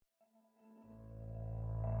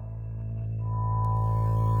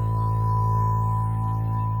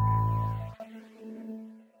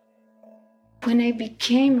when I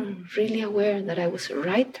became really aware that I was a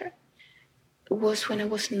writer was when I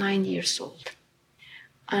was 9 years old.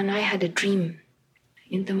 And I had a dream.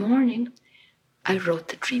 In the morning, I wrote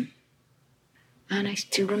the dream. And I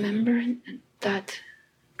still remember that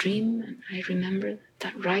dream, and I remember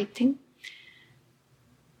that writing,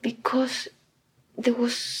 because there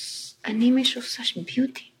was an image of such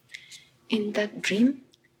beauty in that dream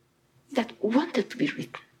that wanted to be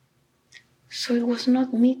written. So it was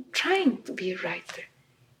not me trying to be a writer.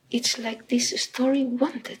 It's like this story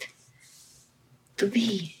wanted to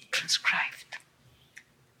be transcribed.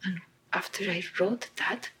 And after I wrote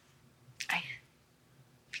that, I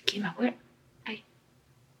became aware.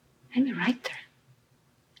 I'm a writer.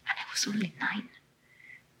 And I was only 9.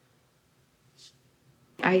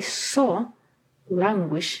 I saw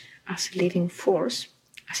language as a living force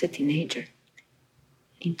as a teenager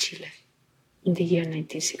in Chile in the year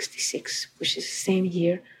 1966, which is the same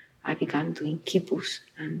year I began doing Quipus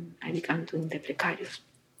and I began doing the precarios.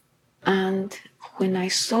 And when I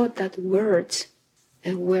saw that words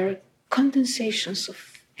were condensations of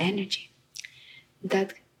energy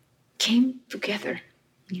that came together,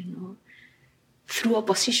 through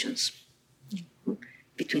oppositions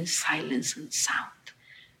between silence and sound,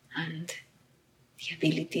 and the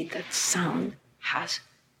ability that sound has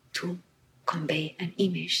to convey an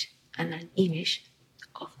image and an image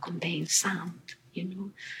of conveying sound,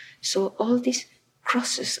 So all these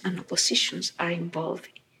crosses and oppositions are involved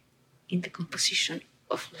in the composition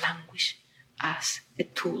of language as a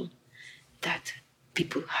tool that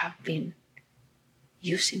people have been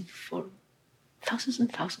using for thousands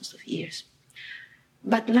and thousands of years.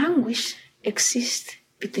 But language exists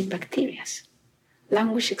between bacteria.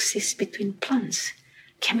 Language exists between plants,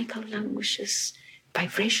 chemical languages,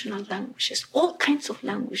 vibrational languages, all kinds of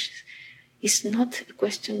languages. It's not a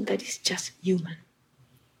question that is just human.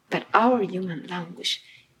 But our human language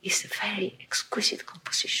is a very exquisite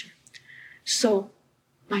composition. So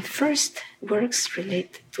my first works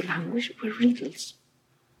related to language were riddles.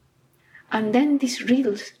 And then these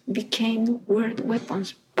riddles became word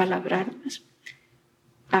weapons, palabrarmas,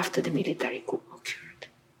 after the military coup occurred.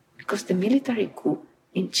 Because the military coup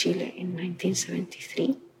in Chile in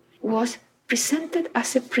 1973 was presented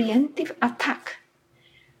as a preemptive attack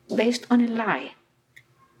based on a lie.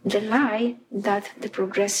 The lie that the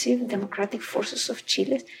progressive democratic forces of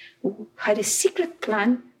Chile had a secret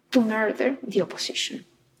plan to murder the opposition.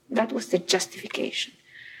 That was the justification.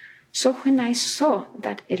 So when I saw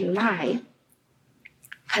that a lie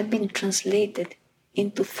had been translated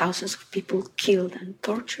into thousands of people killed and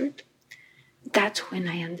tortured, that's when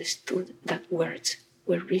I understood that words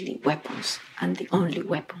were really weapons and the only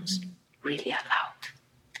weapons really allowed.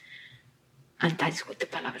 And that is what the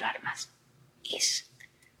Palabrarmas is.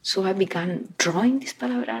 So I began drawing these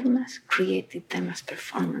Palabrarmas, created them as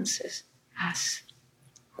performances, as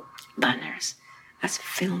banners, as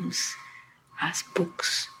films, as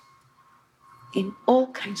books, in all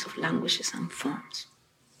kinds of languages and forms.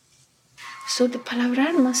 So the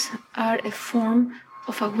Palabrarmas are a form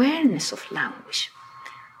of awareness of language,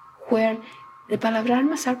 where the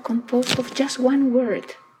Palabrarmas are composed of just one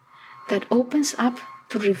word that opens up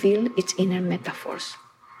to reveal its inner metaphors.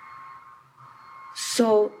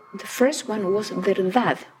 So the first one was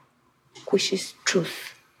verdad, which is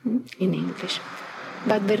truth in English.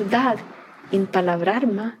 But verdad in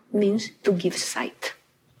Palabrarma means to give sight.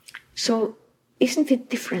 So isn't it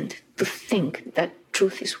different to think that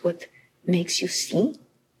truth is what makes you see?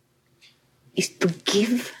 Is to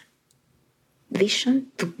give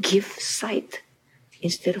vision, to give sight,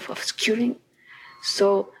 instead of obscuring.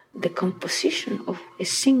 So the composition of a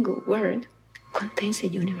single word contains a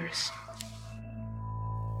universe.